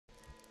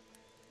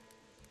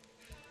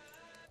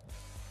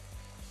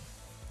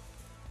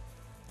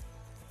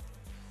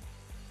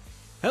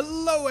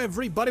Hello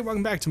everybody,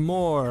 welcome back to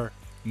more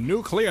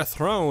Nuclear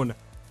Throne.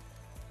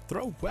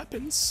 Throw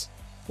weapons?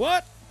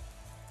 What?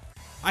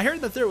 I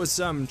heard that there was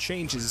some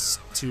changes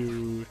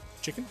to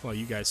chicken. Well,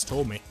 you guys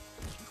told me.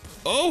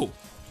 Oh!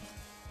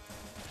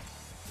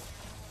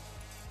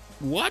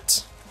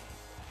 What?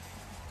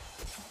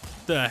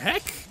 The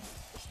heck?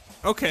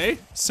 Okay,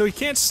 so he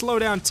can't slow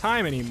down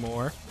time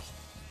anymore.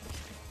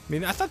 I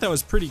mean, I thought that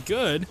was pretty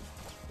good,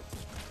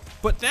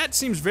 but that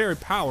seems very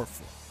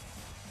powerful.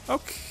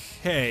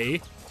 Okay.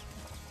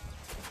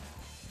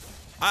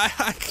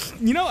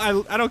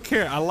 I don't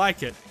care. I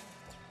like it.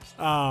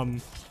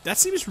 That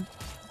seems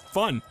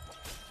fun.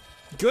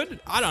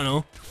 Good? I don't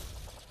know.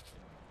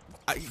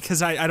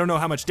 Because I don't know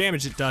how much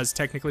damage it does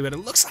technically, but it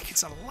looks like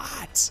it's a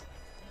lot.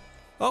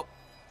 Oh,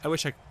 I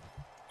wish I...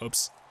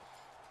 Oops.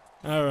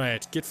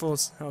 Alright, get full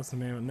health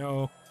ammo.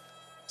 No.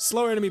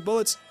 Slower enemy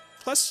bullets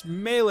plus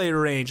melee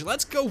range.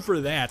 Let's go for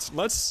that.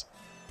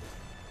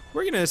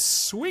 We're gonna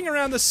swing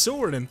around the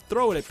sword and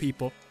throw it at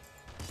people.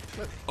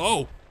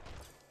 Oh!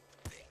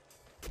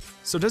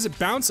 So does it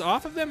bounce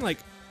off of them? Like,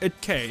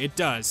 okay, it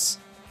does.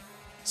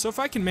 So if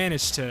I can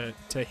manage to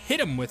hit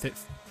him with it...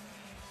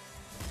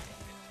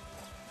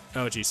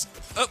 Oh, jeez.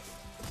 Oh!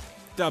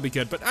 That'll be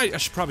good, but I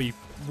should probably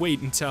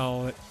wait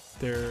until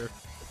they're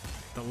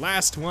the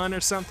last one or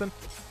something.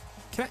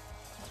 Can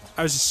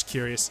I was just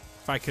curious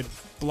if I could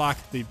block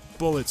the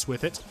bullets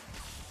with it.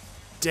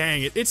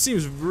 Dang it, it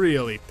seems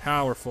really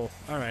powerful.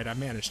 Alright, I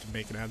managed to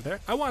make it out of there.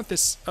 I want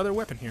this other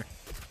weapon here.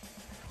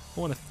 I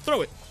want to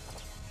throw it.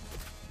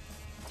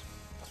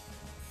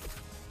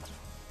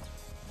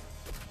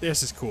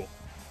 This is cool.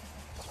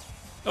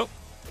 Oh,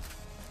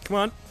 come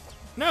on.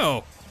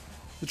 No!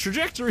 The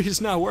trajectory is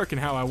not working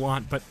how I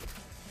want, but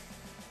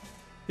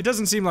it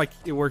doesn't seem like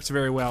it works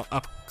very well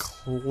up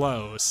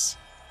close.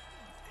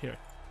 Here.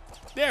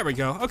 There we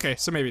go. Okay,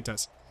 so maybe it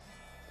does.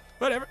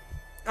 Whatever.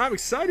 I'm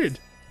excited.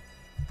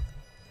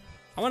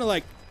 I want to,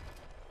 like...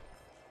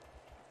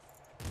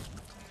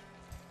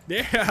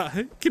 Yeah,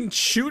 it can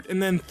shoot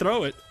and then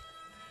throw it.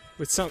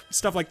 With some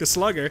stuff like the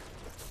slugger.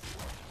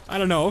 I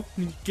don't know.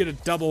 You get a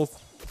double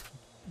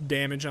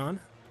damage on.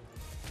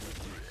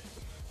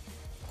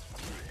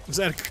 Was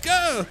that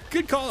a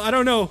good call? I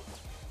don't know.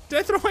 Did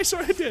I throw my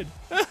sword? I did.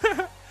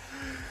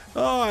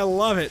 Oh, I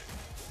love it.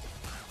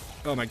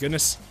 Oh my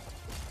goodness.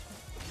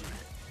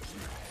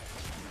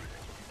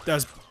 That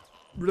was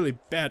really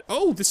bad.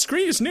 Oh, the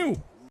screen is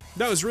new.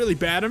 That was really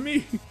bad of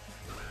me.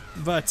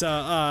 But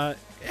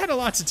it had a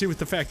lot to do with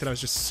the fact that I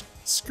was just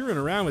screwing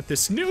around with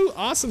this new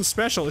awesome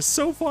special. It's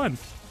so fun.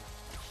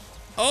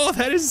 Oh,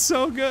 that is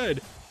so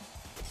good.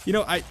 You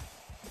know, I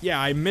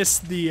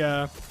missed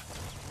the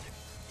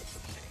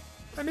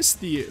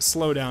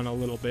slowdown a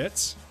little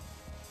bit.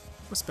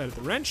 What's better,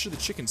 the wrench or the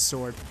chicken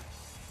sword?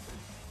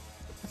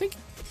 I think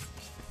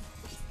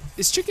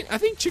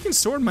chicken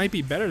sword might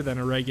be better than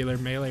a regular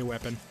melee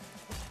weapon.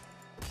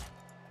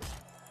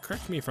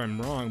 Correct me if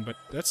I'm wrong, but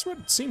that's what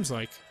it seems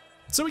like.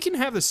 So we can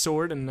have the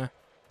sword and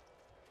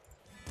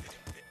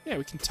yeah,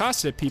 we can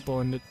toss it at people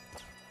and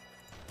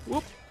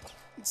whoop,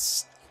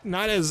 it's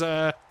not as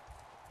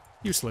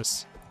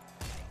useless.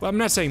 Well, I'm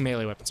not saying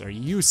melee weapons are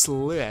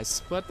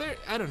useless, but they're,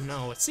 I don't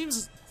know, it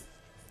seems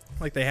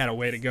like they had a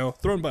way to go.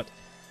 Thrown butt.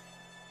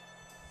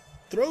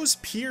 Throws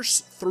pierce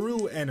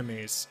through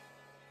enemies.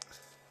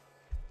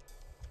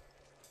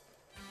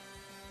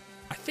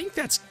 I think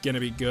that's gonna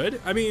be good.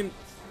 I mean,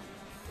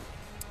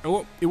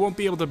 it won't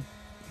be able to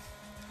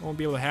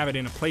have it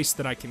in a place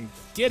that I can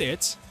get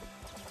it,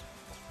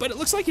 but it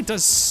looks like it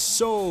does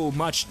so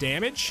much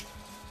damage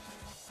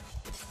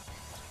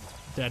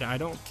that I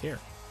don't care.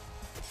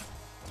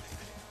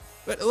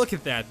 But look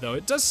at that, though.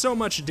 It does so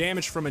much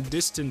damage from a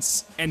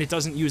distance, and it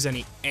doesn't use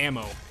any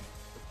ammo.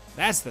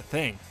 That's the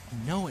thing.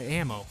 No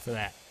ammo for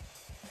that.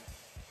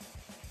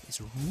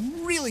 It's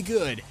really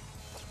good.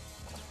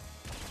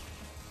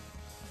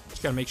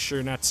 Just gotta make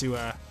sure not to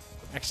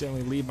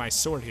accidentally leave my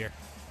sword here.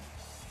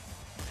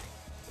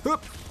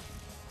 Oop.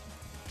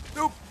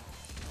 Nope.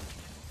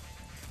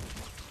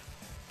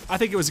 I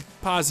think it was a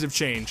positive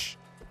change.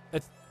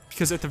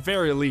 Because at the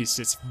very least,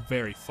 it's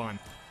very fun.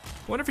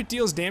 I wonder if it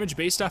deals damage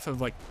based off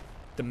of, like,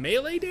 the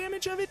melee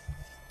damage of it?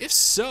 If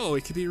so,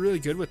 it could be really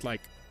good with,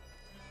 like,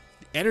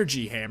 the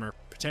energy hammer,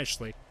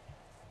 potentially.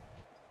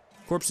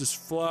 Corpses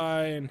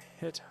fly and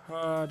hit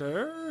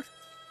harder.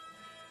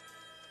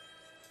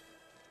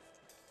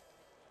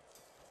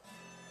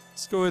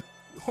 Let's go with...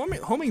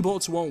 Homing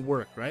bolts won't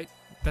work, right?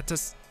 That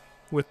does...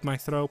 with my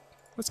throw.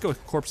 Let's go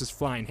with corpses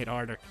fly and hit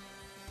harder.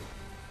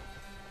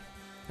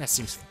 That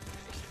seems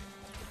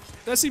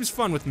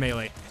fun with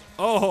melee.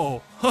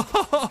 Oh, ho,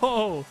 ho, ho,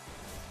 ho.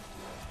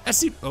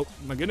 Oh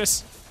my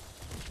goodness.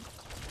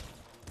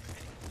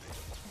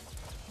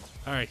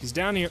 All right, he's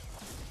down here.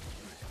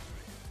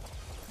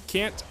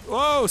 Can't,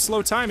 whoa,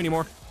 slow time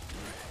anymore.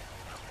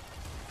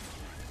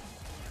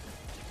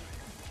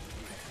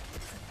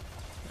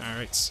 All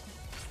right.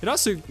 It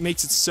also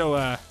makes it so,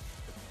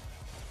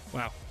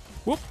 wow.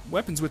 Whoop,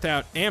 weapons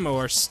without ammo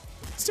are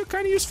still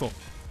kind of useful.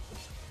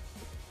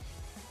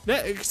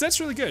 Cause that's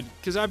really good.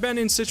 Because I've been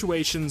in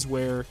situations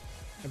where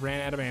I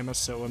ran out of ammo,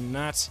 so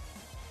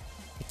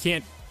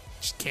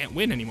just can't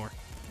win anymore.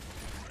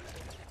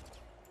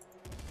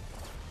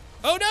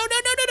 Oh, no.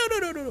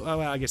 Oh,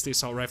 well, I guess the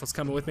assault rifle's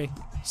coming with me.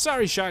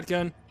 Sorry,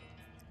 shotgun.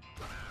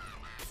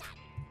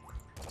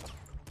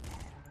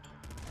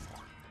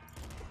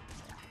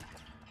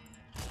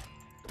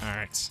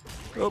 Alright.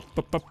 Oh,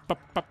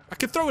 I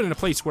could throw it in a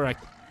place where I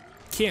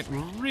can't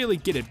really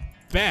get it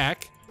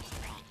back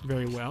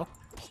very well.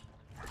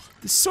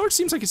 The sword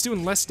seems like it's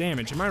doing less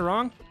damage. Am I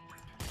wrong?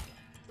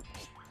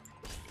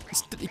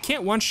 You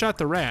can't one-shot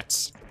the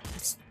rats.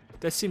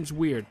 That seems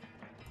weird.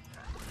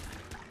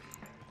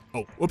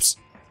 Oh, whoops.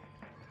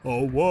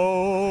 Oh,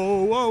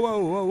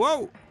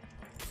 whoa.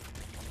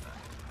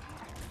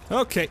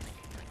 Okay.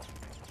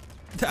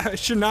 I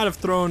should not have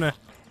thrown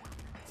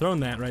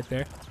that right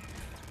there.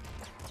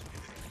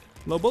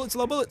 Low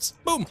bullets.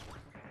 Boom.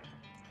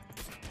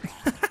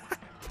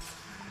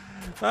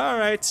 All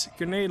right,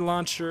 grenade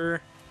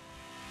launcher.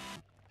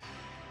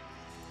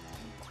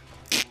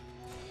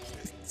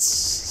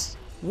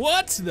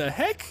 What the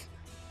heck?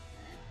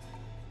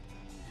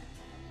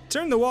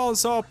 Turn the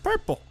walls all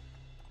purple.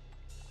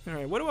 All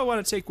right, what do I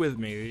want to take with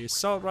me? The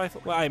assault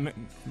rifle? Well, I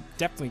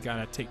definitely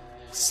gotta take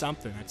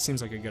something. That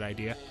seems like a good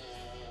idea.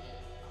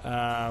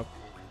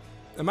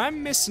 Am I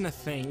missing a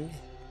thing?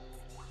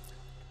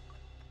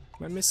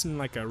 Am I missing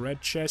like a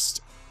red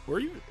chest?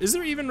 Is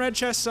there even red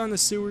chests on the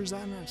sewers?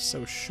 I'm not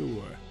so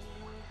sure.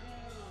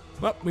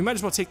 Well, we might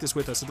as well take this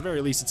with us. At the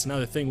very least, it's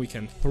another thing we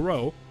can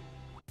throw.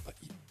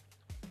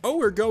 Oh,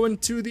 we're going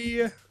to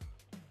the...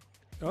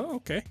 Oh,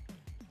 okay.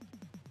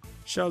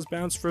 Shells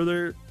bounce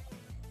further.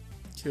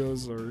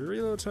 Kills or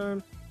reload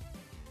time.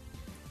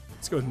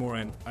 Let's go with more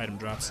item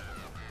drops.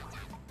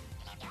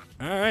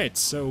 Alright,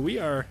 so we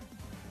are...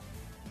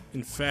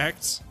 In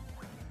fact...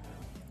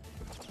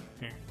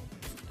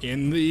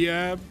 in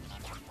the,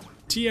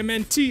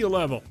 TMNT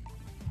level.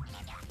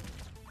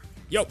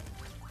 Yo!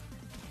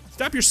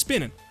 Stop your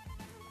spinning.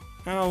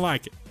 I don't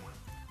like it.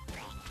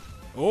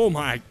 Oh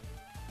my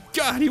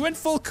God, he went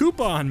full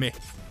Koopa on me.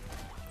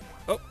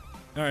 Oh,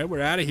 alright,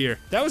 we're out of here.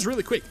 That was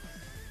really quick.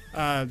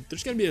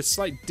 There's gonna be a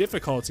slight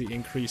difficulty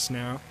increase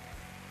now.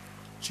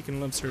 Chicken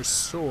loves her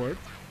sword.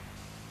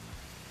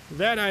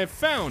 That I have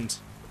found.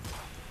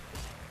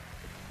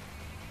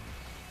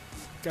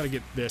 Gotta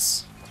get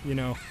this, you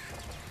know.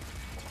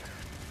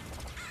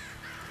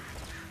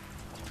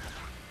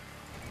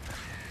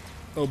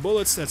 Oh,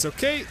 bullets, that's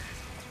okay.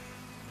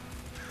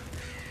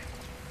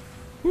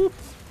 Whoop.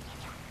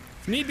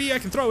 If need be, I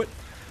can throw it.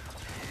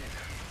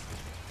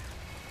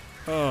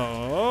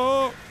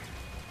 Oh.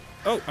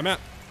 Oh, I'm out.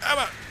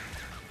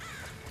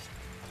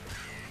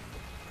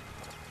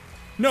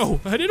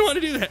 No, I didn't want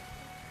to do that.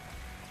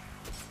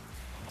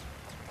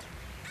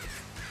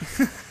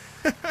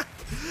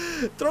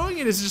 Throwing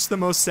it is just the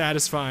most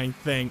satisfying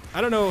thing.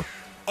 I don't know.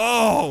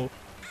 Oh.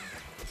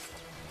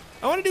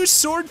 I want to do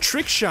sword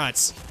trick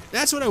shots.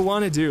 That's what I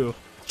want to do.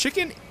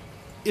 Chicken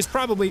is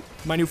probably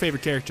my new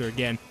favorite character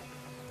again.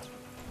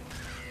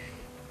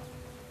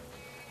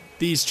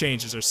 These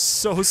changes are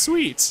so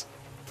sweet.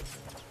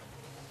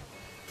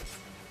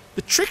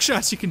 The trick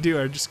shots you can do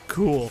are just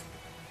cool.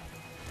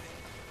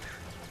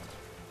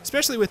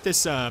 Especially with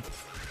this,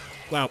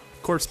 well,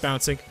 corpse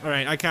bouncing.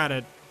 Alright,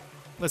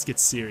 let's get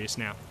serious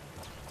now.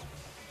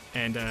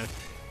 And,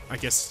 I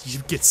guess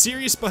you get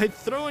serious by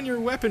throwing your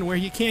weapon where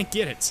you can't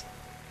get it.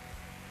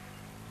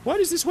 What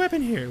is this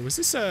weapon here? Was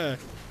this the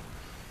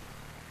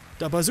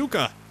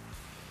bazooka?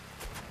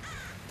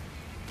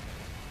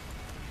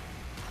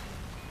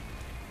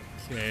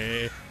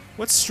 Okay.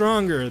 What's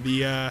stronger,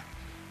 the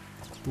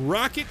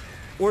rocket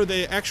or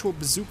the actual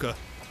bazooka?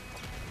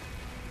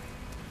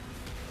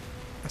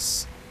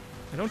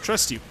 I don't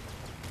trust you.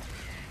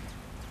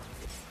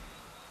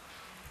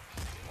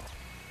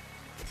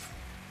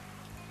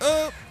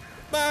 Oh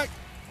my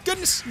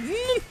goodness!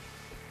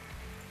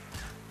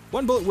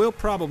 One bullet will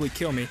probably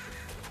kill me.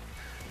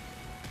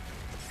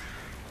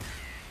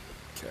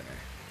 Okay.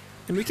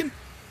 And we can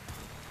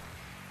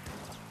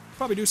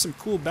probably do some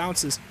cool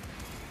bounces.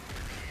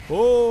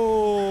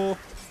 Oh!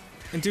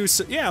 And do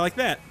so, yeah, like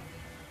that.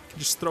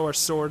 Just throw our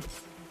sword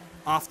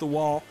off the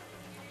wall.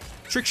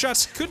 Trick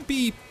shots could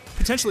be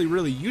potentially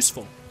really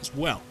useful as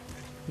well.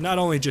 Not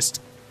only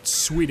just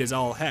sweet as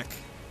all heck.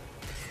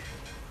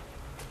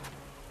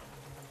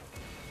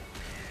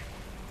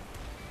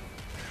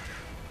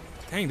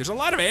 Dang, there's a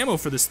lot of ammo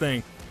for this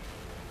thing.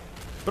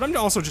 But I'm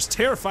also just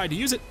terrified to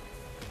use it.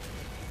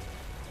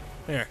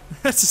 There,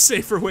 that's a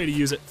safer way to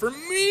use it for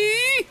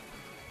me.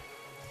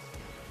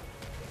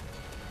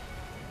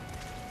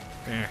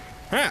 There,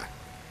 ha!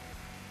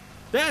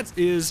 That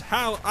is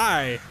how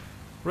I,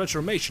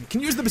 Retromation,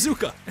 can use the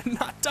bazooka and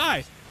not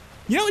die.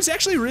 You know, it's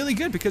actually really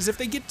good because if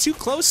they get too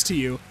close to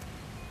you,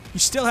 you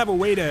still have a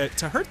way to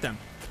hurt them.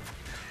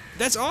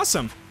 That's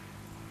awesome.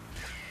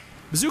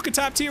 Bazooka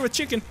top tier with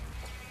chicken.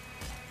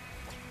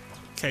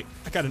 Okay,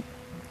 I gotta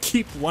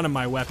keep one of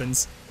my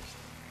weapons.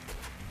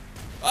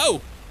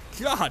 Oh,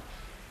 God.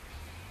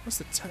 What's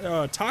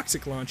the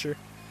toxic launcher?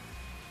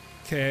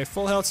 Okay,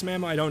 full health some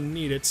ammo. I don't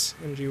need it.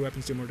 Energy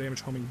weapons do more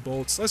damage. Homing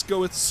bolts. Let's go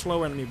with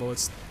slow enemy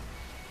bullets.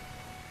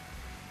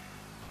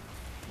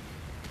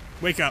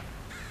 Wake up.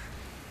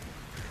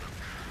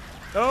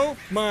 Oh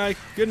my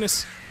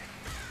goodness.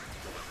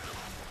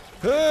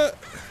 I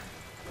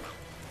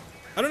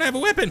don't have a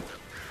weapon.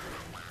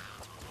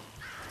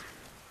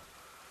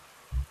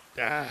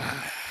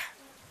 Ah.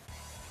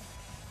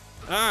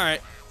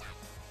 Alright.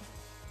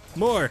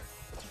 More.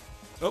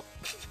 Oh.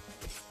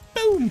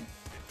 Boom.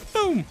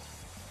 Boom.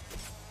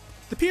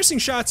 The piercing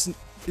shots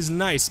is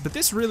nice, but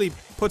this really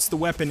puts the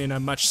weapon in a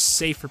much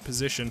safer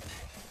position.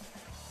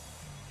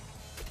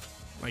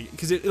 Like,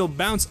 because it'll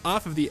bounce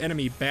off of the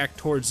enemy back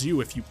towards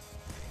you if you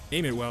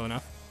aim it well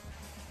enough.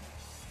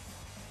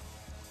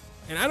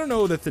 And I don't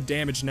know that the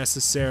damage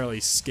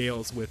necessarily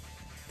scales with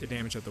the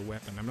damage of the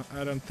weapon.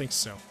 I don't think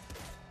so.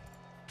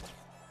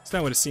 It's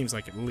not what it seems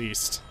like, at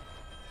least.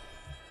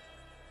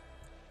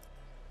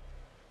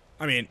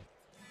 I mean,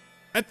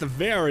 at the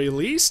very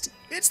least,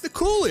 it's the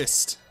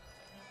coolest.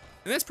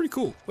 And that's pretty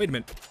cool. Wait a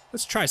minute.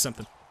 Let's try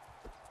something.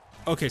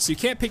 Okay, so you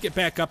can't pick it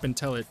back up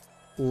until it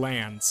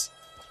lands.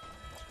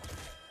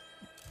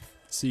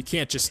 So you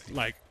can't just,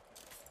 like...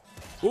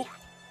 Ooh.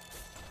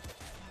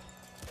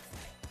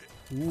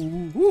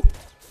 Ooh, ooh.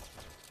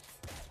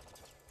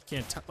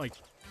 Can't, like,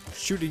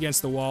 shoot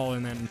against the wall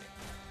and then...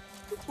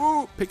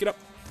 Ooh, pick it up.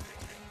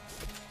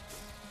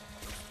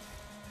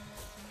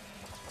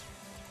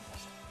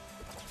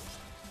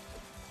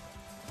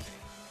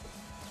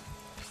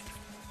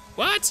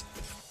 What?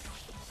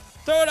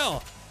 Throw it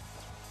all.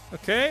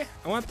 Okay,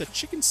 I want the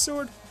chicken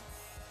sword.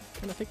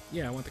 And I think,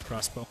 yeah, I want the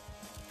crossbow.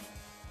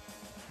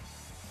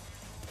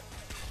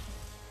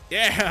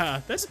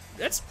 Yeah,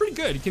 that's pretty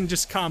good. You can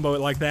just combo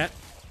it like that.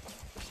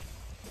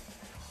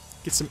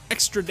 Get some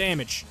extra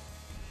damage.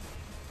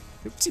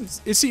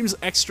 It seems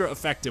extra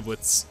effective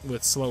with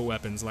slow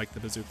weapons like the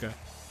bazooka.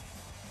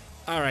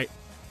 All right,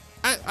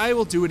 I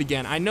will do it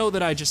again. I know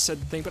that I just said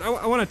the thing, but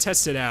I want to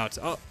test it out.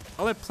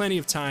 I'll have plenty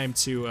of time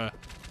to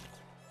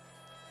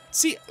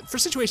see. For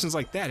situations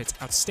like that, it's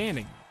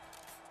outstanding.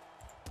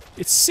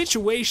 It's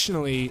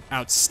situationally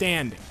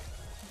outstanding.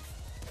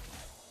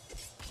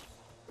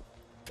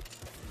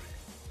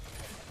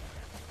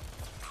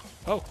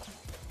 Oh.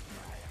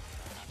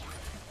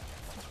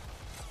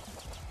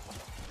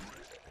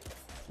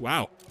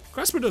 Wow.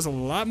 Crossbow does a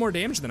lot more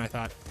damage than I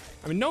thought.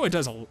 I mean, no, it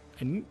does I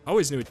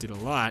always knew it did a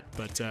lot,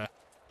 but,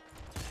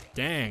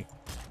 dang.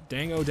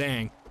 Dang, oh,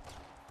 dang.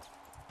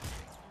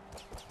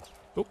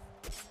 Oh.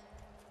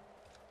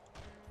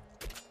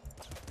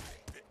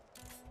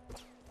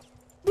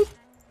 Boop,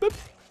 boop.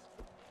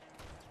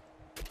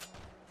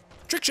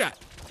 Trick shot.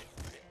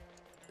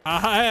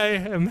 I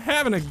am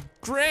having a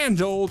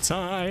grand old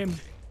time.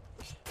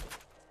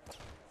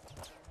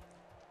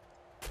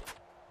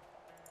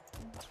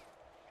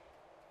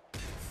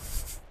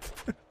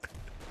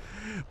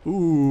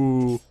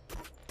 Ooh.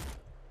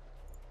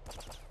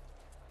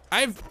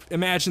 I've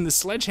imagined the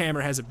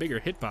sledgehammer has a bigger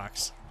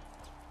hitbox.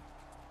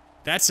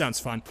 That sounds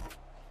fun.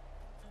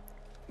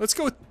 Let's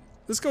go with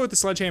the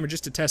sledgehammer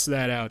just to test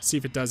that out. See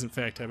if it does in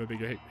fact have a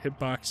bigger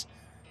hitbox.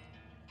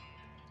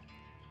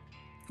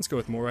 Let's go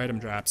with more item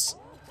drops.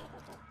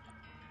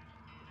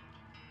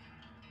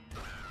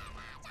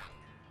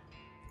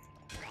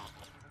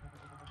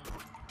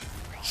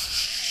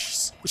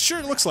 It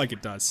sure looks like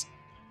it does.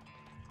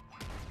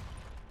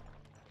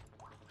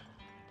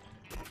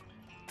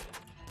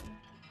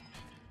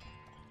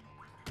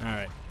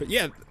 Alright, but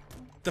yeah,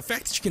 the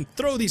fact that you can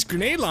throw these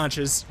grenade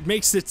launches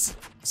makes it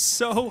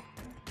so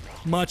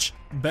much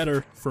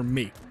better for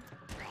me.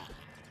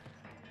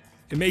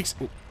 It makes...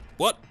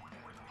 What?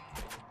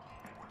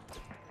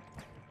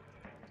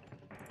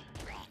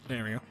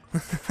 There we go.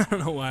 I don't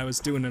know why I was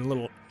doing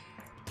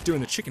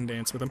the chicken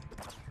dance with him.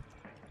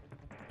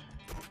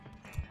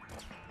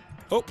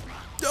 Oh!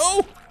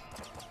 No!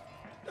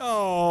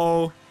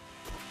 Oh!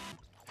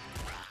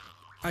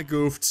 I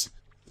goofed.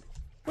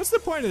 What's the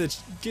point of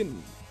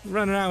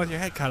running around with your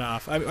head cut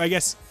off? I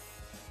guess.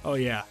 Oh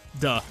yeah,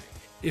 duh.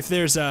 If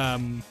there's a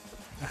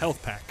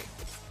health pack.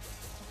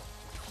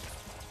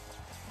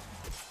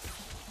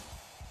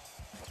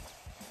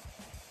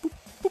 Boop,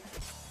 boop.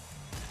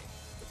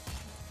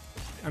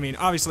 I mean,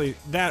 obviously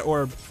that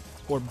or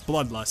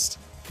bloodlust.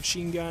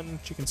 Machine gun,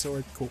 chicken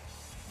sword, cool.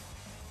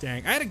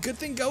 Dang, I had a good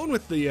thing going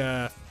with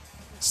the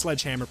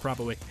sledgehammer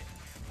probably.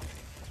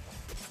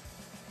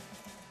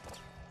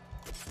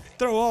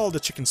 Throw all the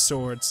chicken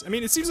swords. I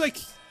mean, it seems like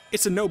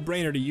it's a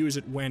no-brainer to use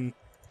it when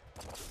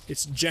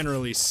it's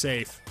generally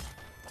safe.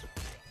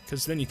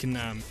 Because then you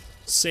can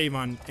save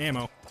on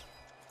ammo.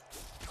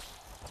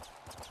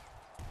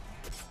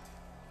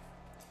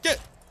 Get!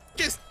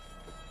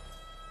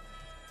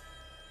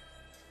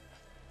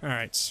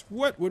 Alright,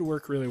 what would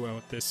work really well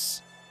with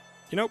this?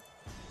 You know,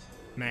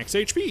 max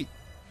HP.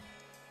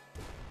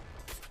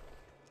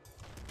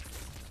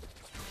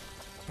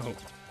 Oh.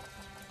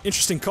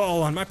 Interesting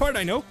call on my part,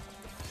 I know.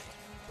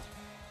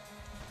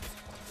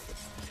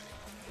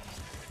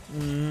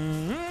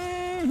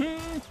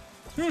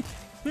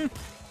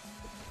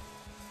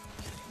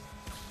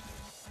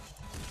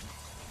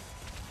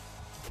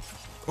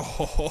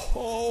 ho,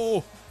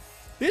 ho, ho.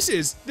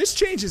 This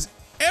changes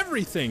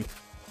everything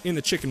in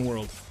the chicken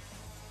world.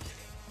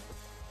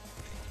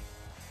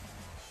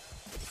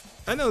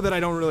 I know that I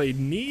don't really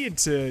need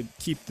to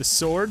keep the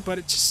sword,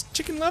 but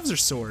chicken loves her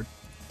sword.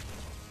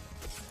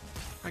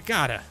 I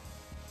gotta.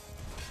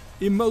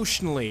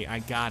 Emotionally, I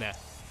gotta.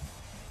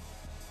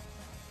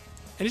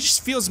 And it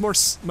just feels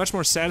much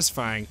more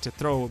satisfying to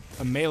throw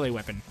a melee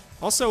weapon.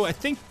 Also, I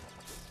think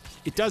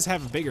it does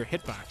have a bigger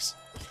hitbox.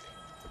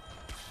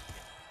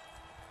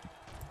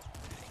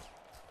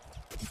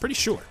 I'm pretty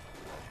sure.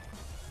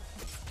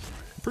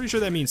 I'm pretty sure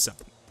that means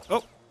something.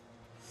 Oh.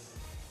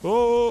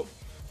 Oh.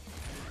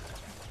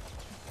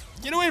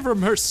 Get away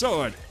from her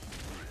sword.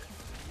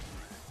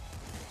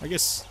 I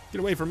guess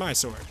get away from my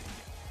sword.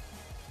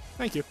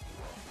 Thank you.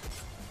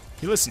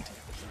 You listened.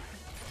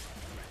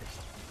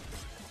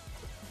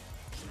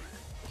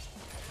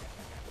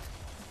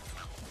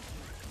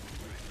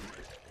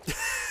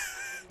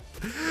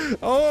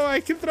 Oh,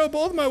 I can throw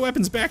both my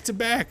weapons back to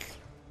back.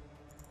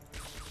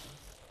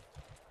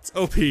 It's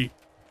OP.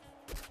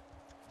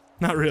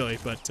 Not really,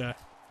 but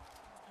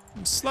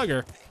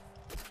slugger.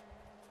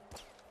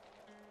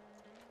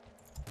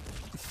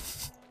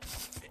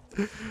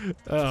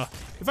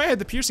 If I had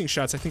the piercing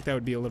shots, I think that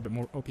would be a little bit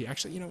more OP.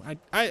 Actually, you know,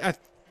 I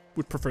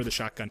would prefer the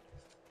shotgun.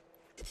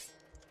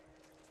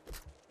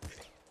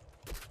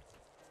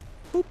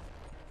 Boop.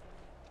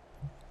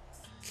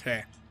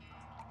 Okay.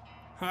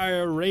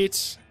 Higher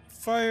rate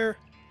fire.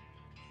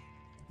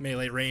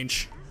 Melee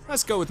range.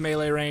 Let's go with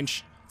melee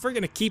range. If we're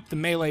gonna keep the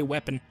melee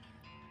weapon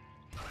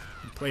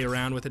and play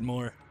around with it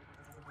more,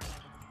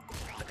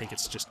 I think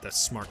it's just a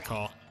smart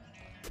call.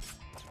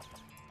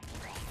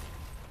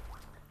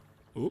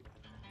 Oop.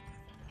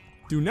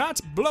 Do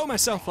not blow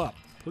myself up,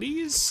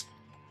 please.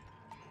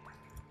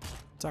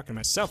 Talking to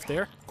myself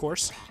there, of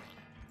course.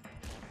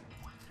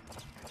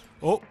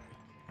 Oh,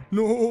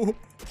 no.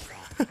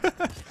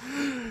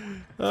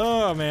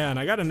 Oh man,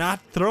 I gotta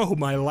not throw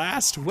my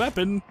last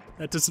weapon.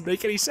 That doesn't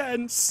make any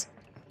sense.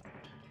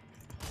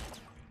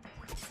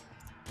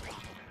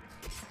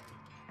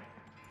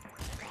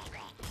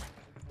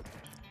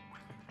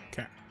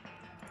 Okay.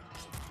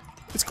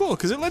 It's cool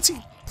because it lets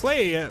you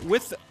play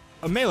with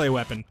a melee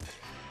weapon,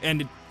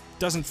 and it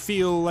doesn't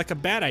feel like a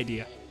bad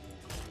idea.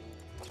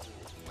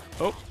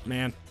 Oh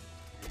man.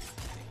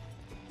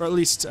 Or at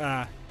least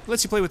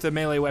lets you play with the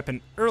melee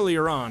weapon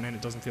earlier on, and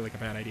it doesn't feel like a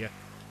bad idea.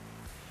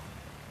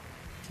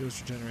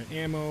 Kills regenerate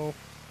ammo.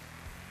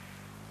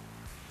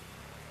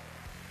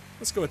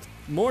 Let's go with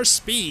more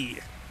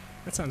speed.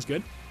 That sounds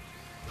good.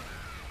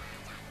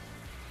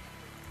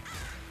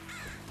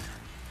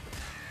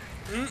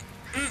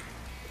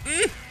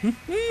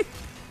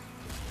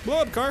 Blow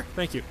up, car.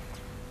 Thank you.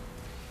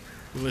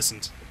 You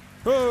listened.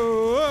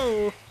 Oh,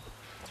 oh.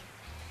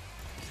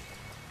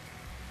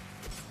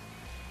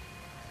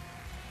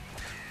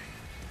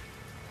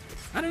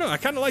 I don't know. I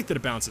kind of like that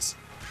it bounces.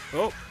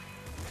 Oh.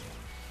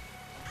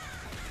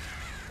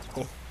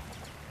 Oh.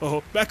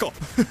 Oh. Bad call.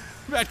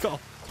 Bad call.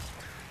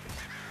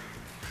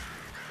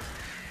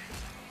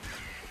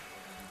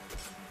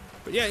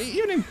 But yeah,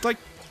 even in, like,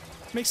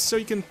 makes it so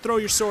you can throw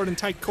your sword in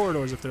tight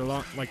corridors if they're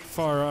long, like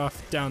far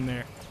off down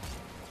there.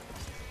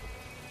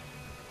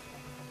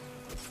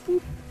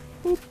 Boop,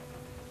 boop.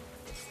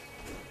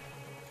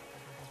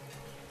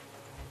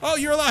 Oh,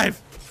 you're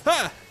alive!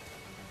 Ha!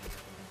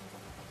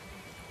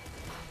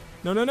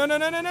 No, no, no, no,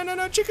 no, no, no, no,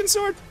 no, chicken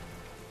sword!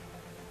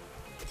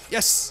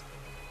 Yes!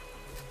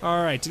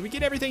 Alright, did we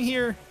get everything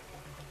here?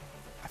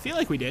 I feel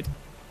like we did.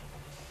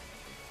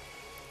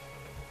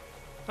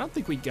 I don't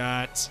think we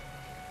got...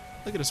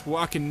 Look at us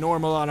walking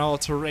normal on all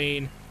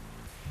terrain.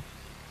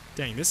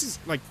 Dang, this is,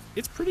 like,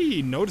 it's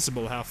pretty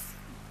noticeable how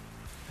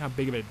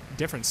big of a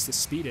difference the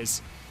speed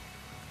is.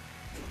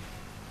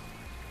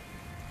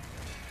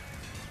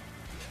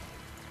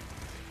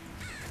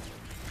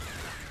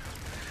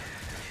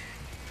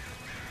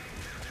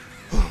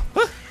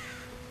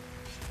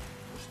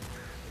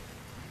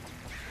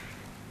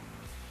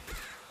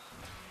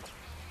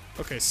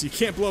 Okay, so you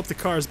can't blow up the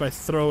cars by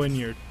throwing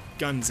your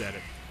guns at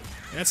it.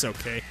 That's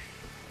okay.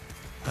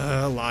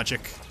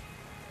 Logic.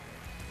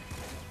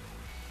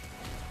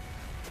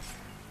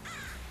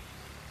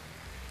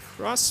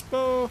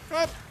 Crossbow.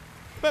 Up!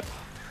 Up!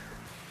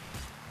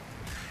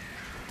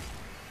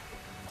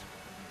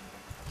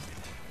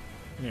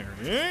 There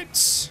it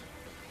is.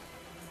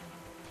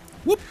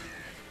 Whoop!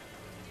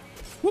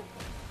 Whoop!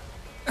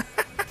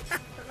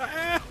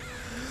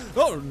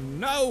 Oh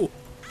no!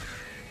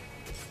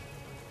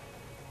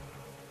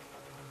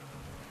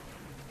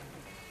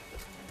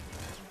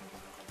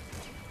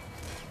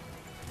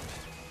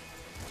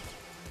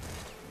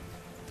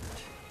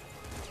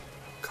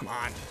 Come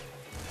on.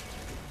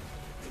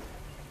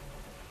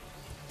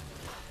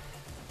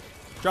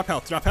 Drop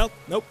health, drop health.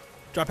 Nope.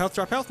 Drop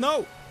health,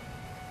 no!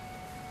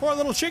 Poor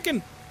little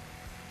chicken.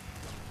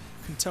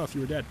 Couldn't tell if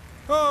you were dead.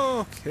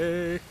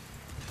 Okay.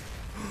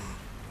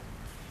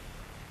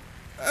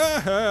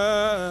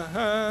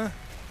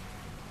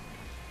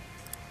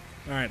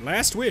 Alright,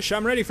 last wish.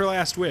 I'm ready for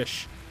last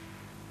wish.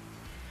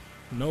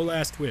 No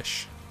last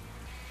wish.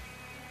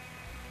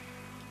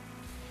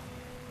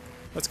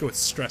 Let's go with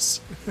stress.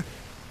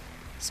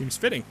 Seems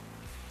fitting.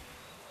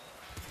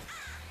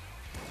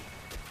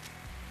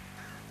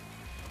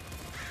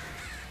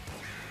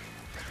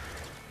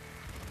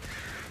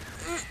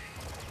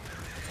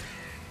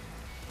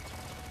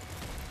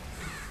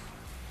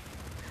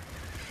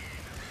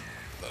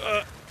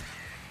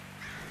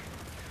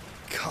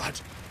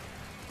 God.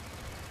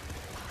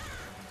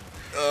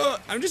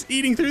 I'm just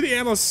eating through the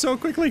ammo so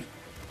quickly.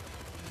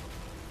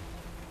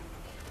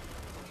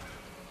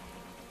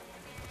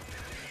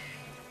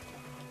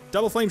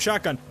 Double flame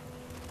shotgun.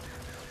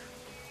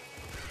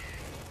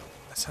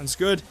 That sounds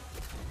good.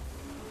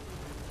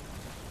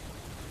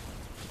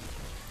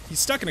 He's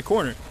stuck in a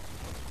corner.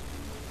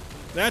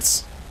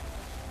 That's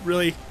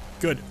really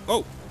good.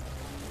 Oh!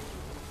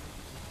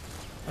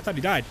 I thought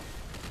he died.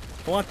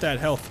 I want that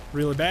health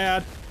really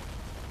bad.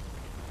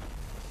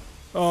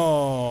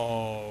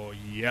 Oh,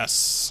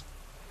 yes.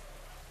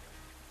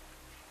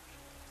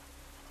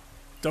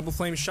 Double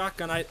flame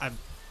shotgun. I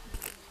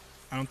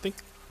don't think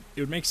it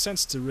would make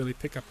sense to really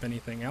pick up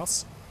anything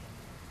else.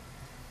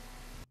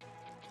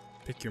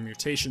 Pick your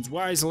mutations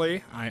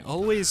wisely. I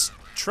always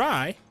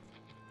try.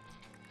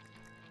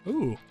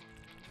 Ooh.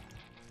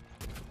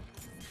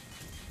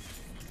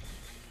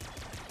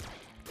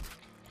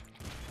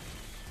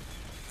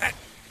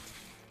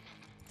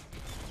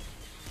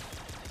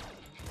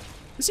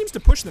 This seems to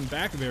push them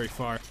back very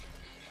far.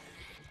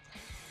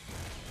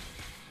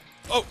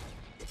 Oh!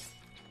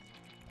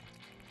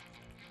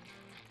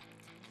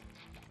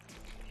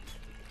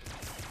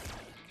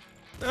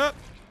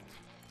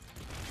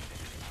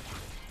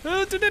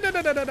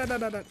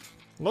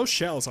 Low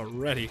shells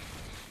already.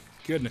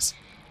 Goodness.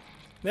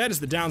 That is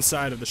the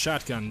downside of the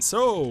shotguns.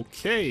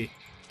 Okay.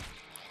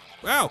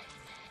 Wow.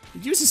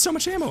 It uses so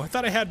much ammo. I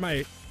thought I had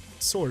my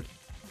sword.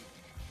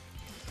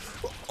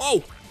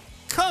 Oh!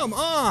 Come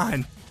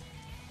on!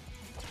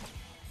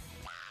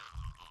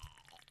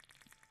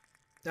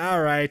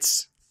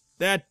 Alright.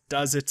 That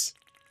does it.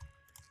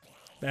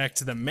 Back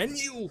to the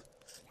menu.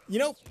 You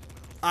know,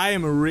 I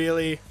am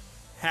really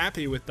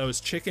happy with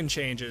those chicken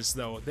changes,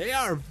 though. They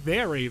are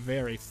very,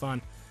 very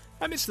fun.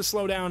 I miss the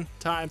slowdown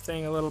time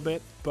thing a little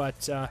bit,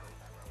 but, I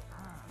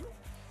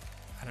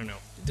don't know.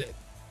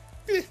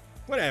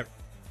 Whatever.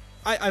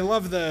 I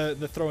love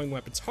the throwing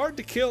weapons. Hard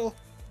to kill.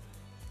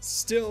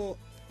 Still,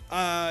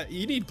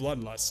 you need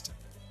Bloodlust.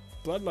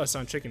 Bloodlust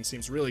on chicken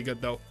seems really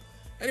good, though.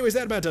 Anyways,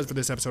 that about does for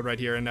this episode right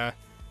here, and,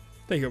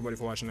 thank you everybody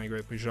for watching. I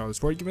greatly appreciate all the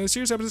support you give me this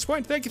series up to this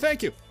point. Thank you,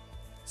 thank you.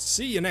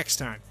 See you next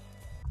time.